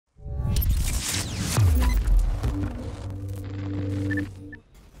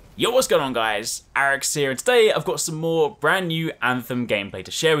Yo, what's going on guys? Arekkz here, and today I've got some more brand new Anthem gameplay to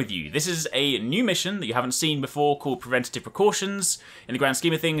share with you. This is a new mission that you haven't seen before called Preventative Precautions. In the grand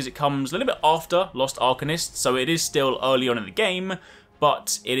scheme of things, it comes a little bit after Lost Arcanist, so it is still early on in the game,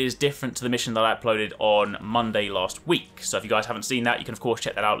 but it is different to the mission that I uploaded on Monday last week. So if you guys haven't seen that, you can of course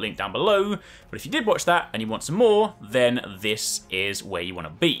check that out, link down below. But if you did watch that and you want some more, then this is where you want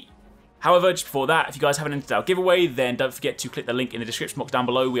to be. However, just before that, if you guys haven't entered our giveaway, then don't forget to click the link in the description box down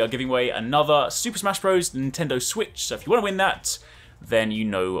below. We are giving away another Super Smash Bros. Nintendo Switch, so if you want to win that, then you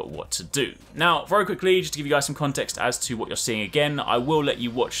know what to do. Now, very quickly, just to give you guys some context as to what you're seeing again, I will let you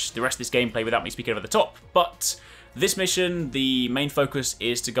watch the rest of this gameplay without me speaking over the top, but this mission, the main focus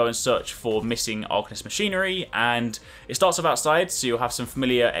is to go and search for missing Arcanist machinery, and it starts off outside, so you'll have some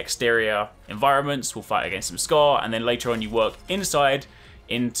familiar exterior environments, we'll fight against some Scar, and then later on you work inside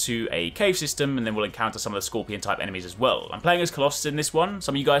into a cave system, and then we'll encounter some of the scorpion type enemies as well. I'm playing as Colossus in this one.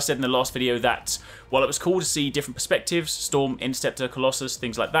 Some of you guys said in the last video that while it was cool to see different perspectives, Storm, Interceptor, Colossus,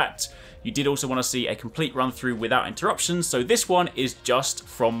 things like that, you did also want to see a complete run through without interruptions, so this one is just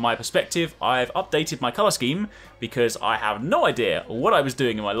from my perspective. I've updated my colour scheme because I have no idea what I was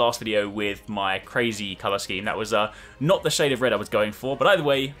doing in my last video with my crazy colour scheme. That was not the shade of red I was going for, but either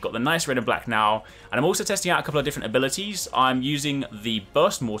way, got the nice red and black now, and I'm also testing out a couple of different abilities. I'm using the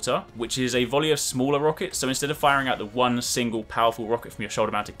Burst Mortar, which is a volley of smaller rockets, so instead of firing out the one single powerful rocket from your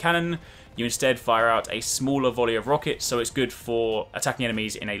shoulder-mounted cannon, you instead fire out a smaller volley of rockets, so it's good for attacking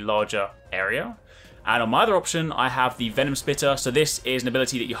enemies in a larger area. And on my other option, I have the Venom Spitter, so this is an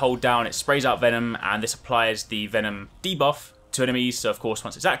ability that you hold down, it sprays out venom, and this applies the venom debuff to enemies, so of course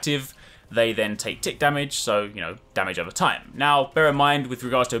once it's active, they then take tick damage, so, you know, damage over time. Now, bear in mind, with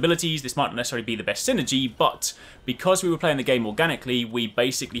regards to abilities, this might not necessarily be the best synergy, but because we were playing the game organically, we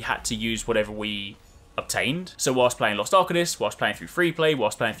basically had to use whatever we obtained. So whilst playing Lost Arcanist, whilst playing through free play,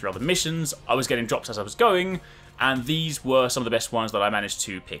 whilst playing through other missions, I was getting drops as I was going, and these were some of the best ones that I managed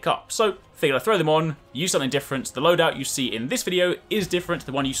to pick up. So figured I'd throw them on, use something different. The loadout you see in this video is different to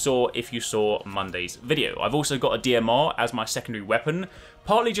the one you saw if you saw Monday's video. I've also got a DMR as my secondary weapon,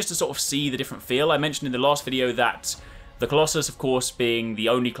 partly just to sort of see the different feel. I mentioned in the last video that the Colossus, of course, being the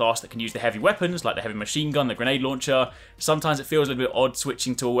only class that can use the heavy weapons, like the heavy machine gun, the grenade launcher, sometimes it feels a little bit odd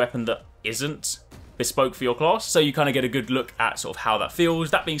switching to a weapon that isn't bespoke for your class, so you kind of get a good look at sort of how that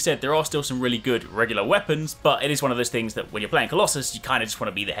feels. That being said, there are still some really good regular weapons, but it is one of those things that when you're playing Colossus, you kind of just want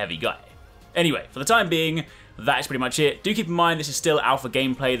to be the heavy guy. Anyway, for the time being, that is pretty much it. Do keep in mind this is still alpha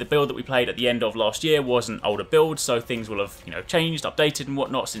gameplay. The build that we played at the end of last year was an older build, so things will have, you know, changed, updated and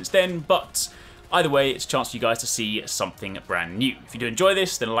whatnot since then, but either way, it's a chance for you guys to see something brand new. If you do enjoy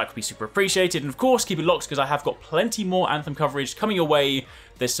this, then a like would be super appreciated. And of course, keep it locked because I have got plenty more Anthem coverage coming your way.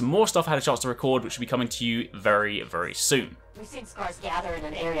 There's some more stuff I had a chance to record, which will be coming to you very, very soon. We've seen Scars gather in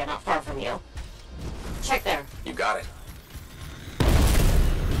an area not far from you. Check there. You got it.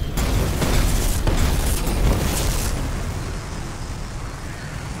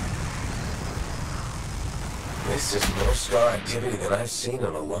 This is more Scar activity than I've seen in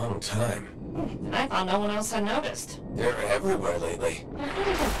a long time. And I thought no one else had noticed. They're everywhere lately. They're not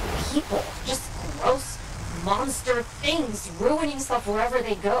even people. Just gross monster things ruining stuff wherever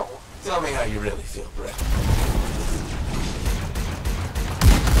they go. Tell me how you really feel, Brett.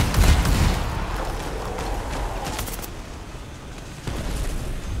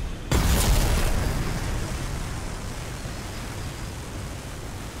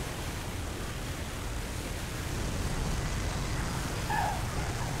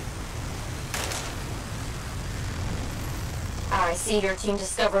 I see your team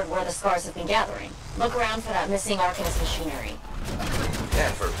discovered where the Scars have been gathering. Look around for that missing Arcanist machinery.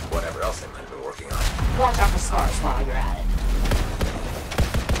 And for whatever else they might have been working on. Watch out for Scars while you're at it.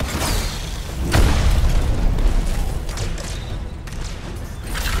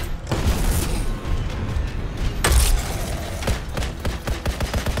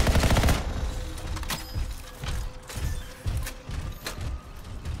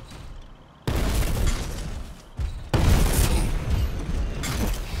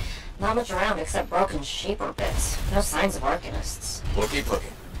 Not much around except broken shaper bits. No signs of Arcanists. We'll keep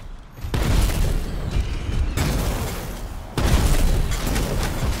looking.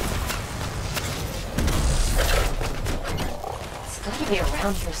 It's gotta be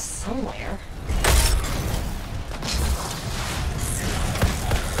around here somewhere.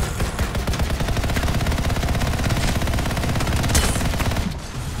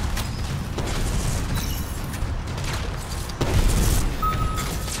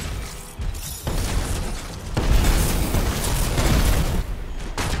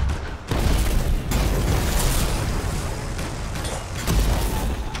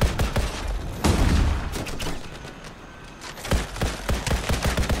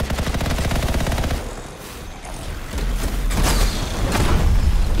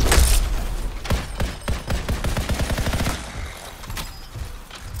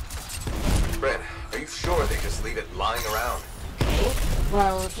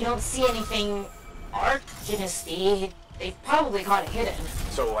 you don't see anything art dynasty, they've probably got it hidden.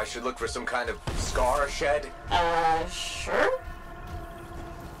 So I should look for some kind of scar shed? Sure?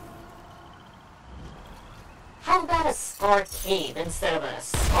 How about a scar cave instead of a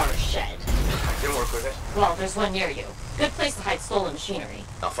scar shed? I can work with it. Well, there's one near you. Good place to hide stolen machinery.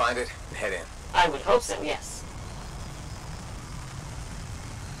 I'll find it and head in. I would hope so, yes.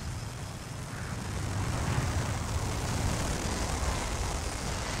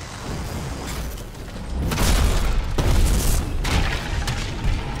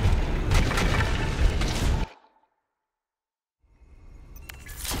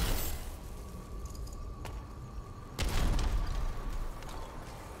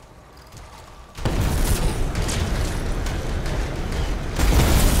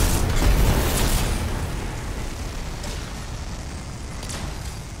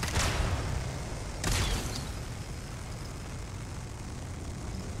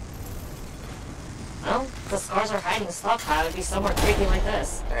 Well, the scars are hiding a stockpile would be somewhere creepy like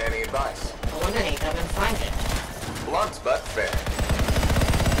this. Any advice? Eliminate them and find it. Blunt but fair.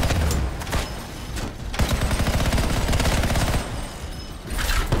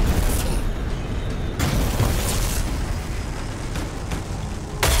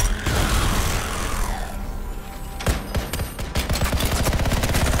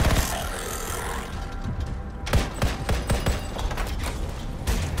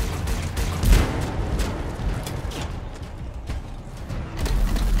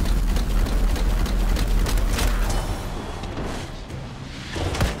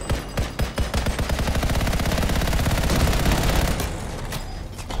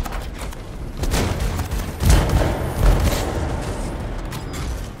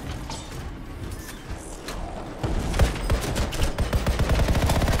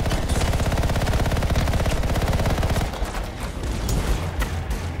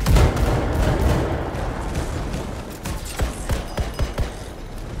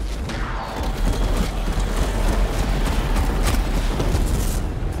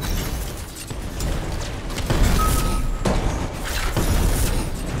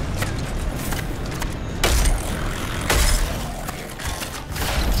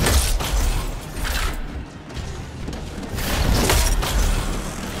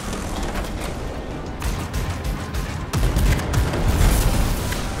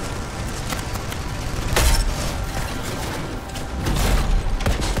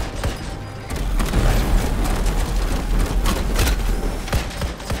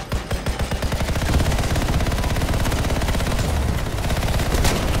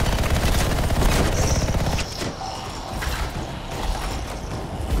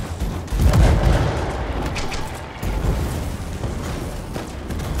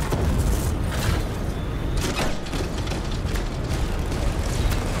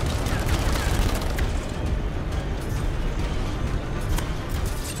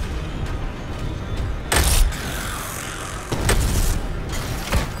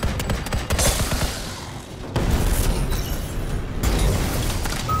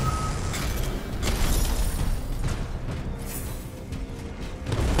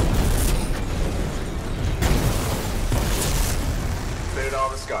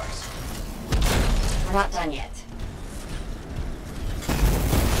 We're not done yet.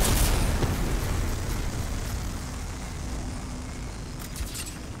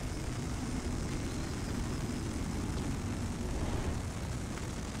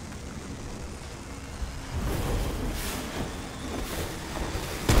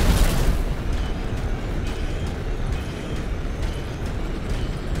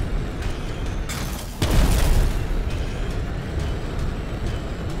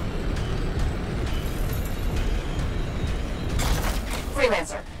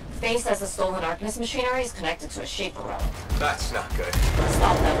 Freelancer. Face as the stolen Arcanist machinery is connected to a Shaper relic. That's not good.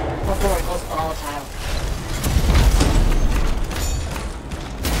 Stop them before it goes volatile.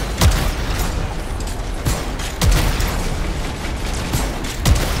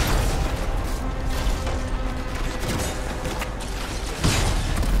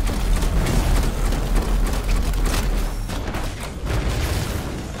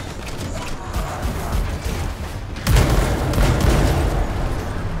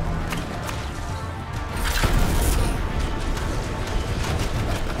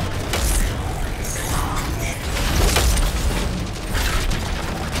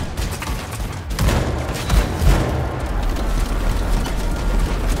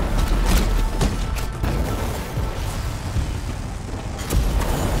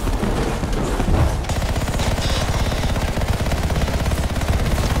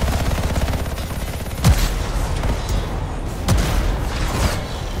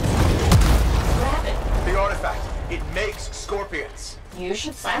 You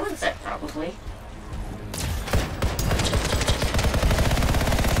should silence it, probably.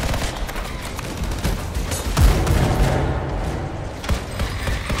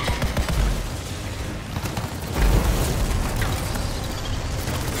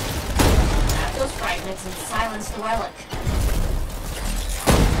 Grab those fragments and silence the relic.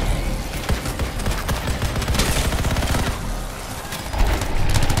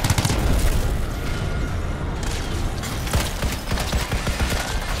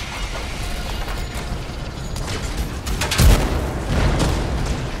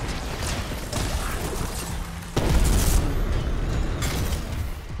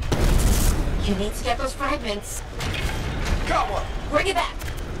 You need to get those fragments. Got one! Bring it back!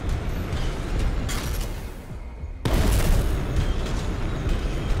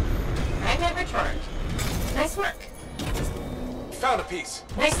 Fragment returned. Nice work. Found a piece.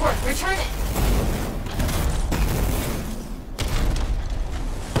 Nice work. Return it.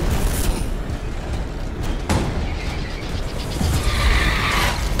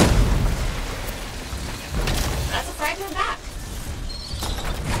 That's a fragment back.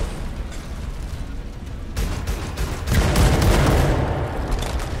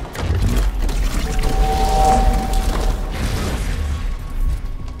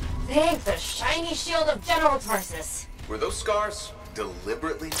 Thank the shiny shield of General Tarsus. Were those scars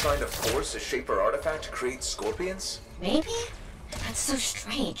deliberately trying to force a Shaper artifact to create scorpions? Maybe? That's so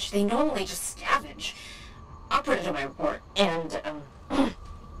strange. They normally just scavenge. I'll put it in my report. And,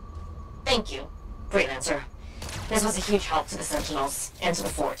 thank you, Freelancer. This was a huge help to the Sentinels and to the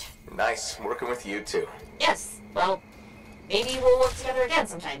fort. Nice working with you too. Yes, well, maybe we'll work together again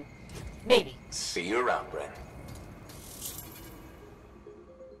sometime. Maybe. See you around, Bren.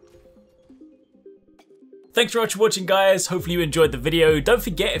 Thanks very much for watching, guys. Hopefully you enjoyed the video. Don't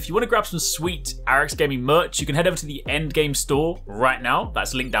forget, if you want to grab some sweet Arekkz Gaming merch, you can head over to the Endgame store right now.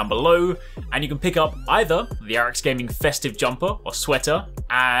 That's linked down below. And you can pick up either the Arekkz Gaming festive jumper or sweater.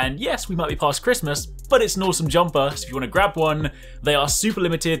 And yes, we might be past Christmas, but it's an awesome jumper. So if you want to grab one, they are super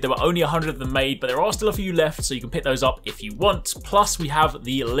limited. There were only 100 of them made, but there are still a few left, so you can pick those up if you want. Plus, we have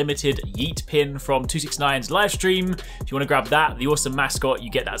the limited Yeet pin from 269's live stream. If you want to grab that, the awesome mascot, you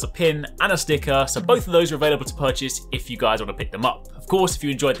get that as a pin and a sticker. So both of those are available to purchase if you guys want to pick them up. Of course, if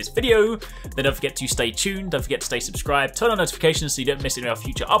you enjoyed this video, then don't forget to stay tuned, don't forget to stay subscribed, turn on notifications so you don't miss any of our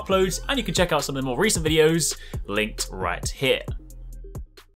future uploads, and you can check out some of the more recent videos linked right here.